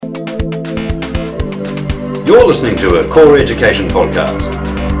You're listening to a Core Education podcast.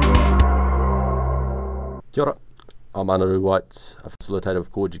 Kia ora. I'm Anaru White, a facilitator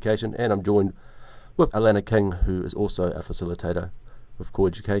of Core Education, and I'm joined with Alana King, who is also a facilitator of Core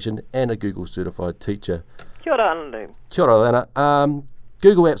Education and a Google certified teacher. Kia ora, Anaru. Kia ora, Alana.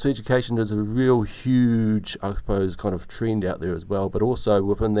 Google Apps for Education is a real huge, I suppose, kind of trend out there as well, but also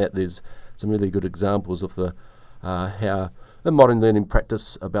within that there's some really good examples of the how the modern learning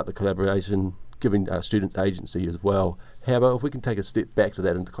practice about the collaboration, giving students agency as well. However, if we can take a step back to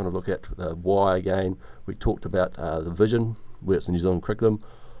that and to kind of look at the why again, we talked about the vision, where it's the New Zealand curriculum,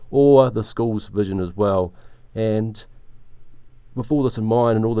 or the school's vision as well. And with all this in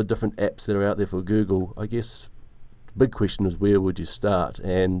mind and all the different apps that are out there for Google, I guess the big question is where would you start?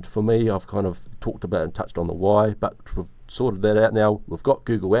 And for me, I've kind of talked about and touched on the why, but we've sorted that out now. We've got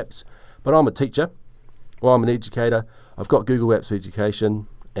Google Apps, but I'm a teacher, or I'm an educator. I've got Google Apps for Education,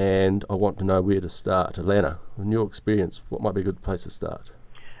 and I want to know where to start. Alana, in your experience, what might be a good place to start?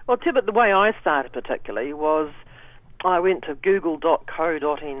 Well, Tibbet, the way I started particularly was I went to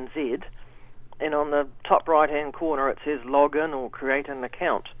google.co.nz, and on the top right-hand corner it says login or create an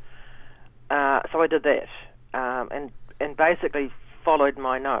account. So I did that, and basically followed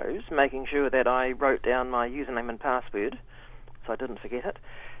my nose, making sure that I wrote down my username and password so I didn't forget it.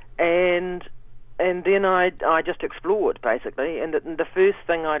 And then I just explored, basically, and the first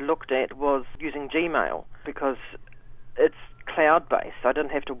thing I looked at was using Gmail, because it's cloud-based. I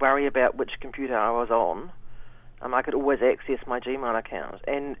didn't have to worry about which computer I was on. I could always access my Gmail account.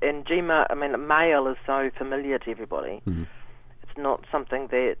 And Gmail, I mean, mail is so familiar to everybody. Mm-hmm. It's not something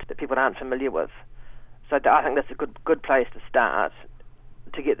that people aren't familiar with. So I think that's a good place to start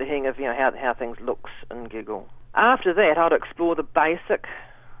to get the hang of how things looks in Google. After that, I'd explore the basic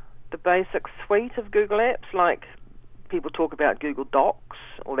suite of Google Apps, like people talk about Google Docs,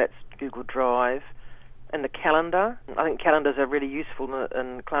 or that's Google Drive, and the calendar. I think calendars are really useful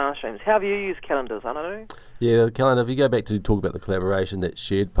in classrooms. How have you used calendars? I don't know. Yeah, the calendar, if you go back to talk about the collaboration, that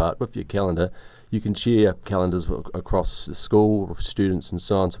shared part with your calendar, you can share calendars across the school with students and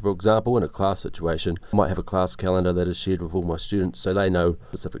so on. So, for example, in a class situation, I might have a class calendar that is shared with all my students so they know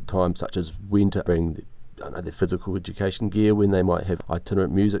specific times, such as when to bring their physical education gear, when they might have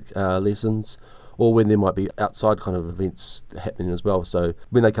itinerant music lessons, or when there might be outside kind of events happening as well. So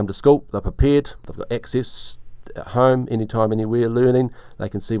when they come to school, they're prepared, they've got access at home, anytime, anywhere, learning. They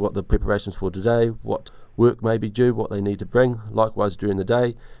can see what the preparations for today, what work may be due, what they need to bring. Likewise, during the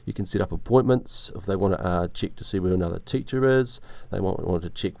day, you can set up appointments if they want to check to see where another teacher is. They want to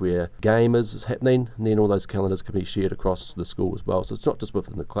check where game is happening, and then all those calendars can be shared across the school as well. So it's not just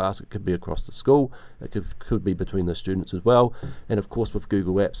within the class, it could be across the school, it could be between the students as well. And of course, with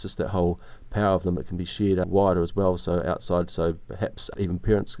Google Apps, just that whole power of them, it can be shared wider as well, so outside, so perhaps even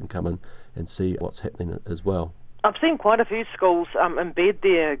parents can come in and see what's happening as well. I've seen quite a few schools embed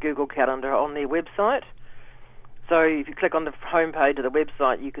their Google Calendar on their website. So if you click on the homepage of the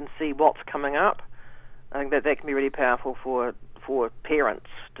website, you can see what's coming up. I think that can be really powerful for parents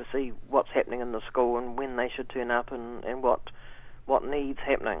to see what's happening in the school and when they should turn up and what needs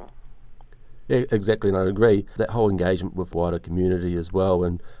happening. Yeah, exactly, and I agree. That whole engagement with wider community as well,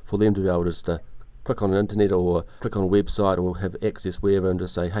 and for them to be able just to click on the internet or click on a website or have access wherever and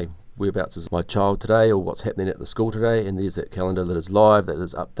just say, hey, whereabouts is my child today, or what's happening at the school today, and there's that calendar that is live, that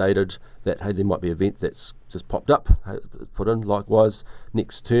is updated, that, hey, there might be an event that's just popped up, put in. Likewise,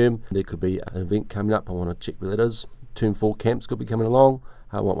 next term, there could be an event coming up, I want to check where that is. Term 4 camps could be coming along,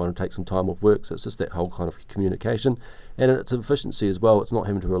 I might want to take some time off work, so it's just that whole kind of communication. And it's efficiency as well, it's not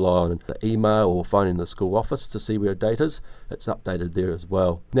having to rely on the email or phoning the school office to see where a date is, it's updated there as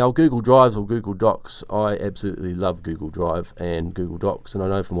well. Now, Google Drive or Google Docs, I absolutely love Google Drive and Google Docs, and I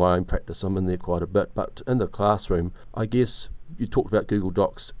know from my own practice I'm in there quite a bit, but in the classroom, I guess you talked about Google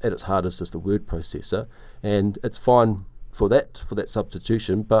Docs, at its heart is just a word processor, and it's fine for that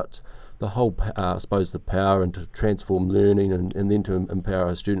substitution, but the whole, I suppose, the power and to transform learning and then to empower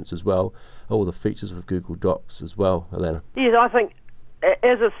our students as well, all the features of Google Docs as well, Alana. Yes, I think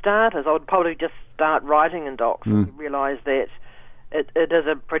as a starters, I would probably just start writing in Docs and realise that it is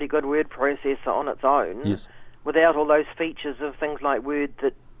a pretty good word processor on its own, yes, without all those features of things like Word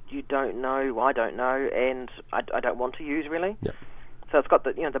that you don't know, I don't know, and I don't want to use really. Yep. So it's got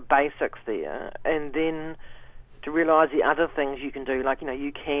the basics there, and then to realise the other things you can do, like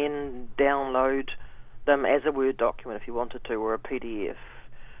you can download them as a Word document if you wanted to, or a PDF,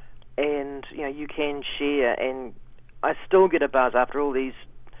 and you can share. And I still get a buzz after all these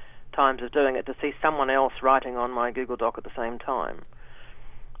times of doing it to see someone else writing on my Google Doc at the same time,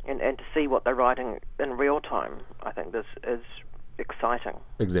 and to see what they're writing in real time. I think this is exciting.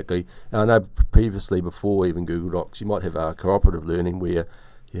 Exactly. And I know previously, before even Google Docs, you might have cooperative learning where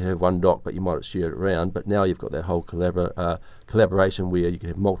you have one doc, but you might share it around. But now you've got that whole collaboration where you can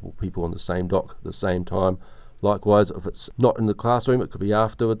have multiple people on the same doc at the same time. Likewise, if it's not in the classroom, it could be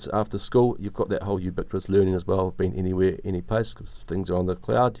afterwards, after school. You've got that whole ubiquitous learning as well, being anywhere, any place, because things are on the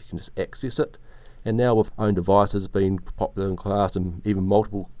cloud. You can just access it. And now with own devices being popular in class and even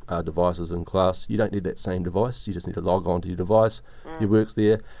multiple devices in class, you don't need that same device. You just need to log on to your device. Your work's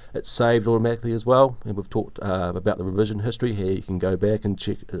there. It's saved automatically as well. And we've talked about the revision history here. You can go back and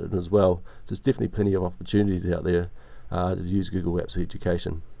check it as well. So there's definitely plenty of opportunities out there to use Google Apps for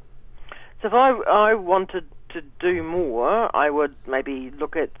education. So if I wanted to do more, I would maybe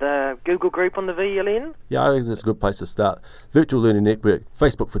look at the Google group on the VLN. Yeah, I think that's a good place to start. Virtual Learning Network,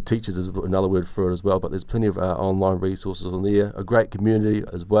 Facebook for Teachers is another word for it as well, but there's plenty of online resources on there, a great community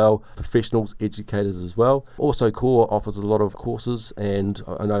as well, professionals, educators as well. Also, Core offers a lot of courses, and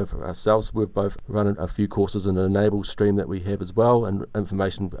I know for ourselves, we've both run a few courses in an Enable stream that we have as well, and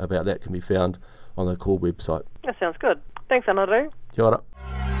information about that can be found on the Core website. That sounds good. Thanks, Anaru. Kia ora.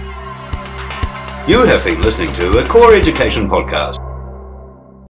 You have been listening to a Core Education podcast.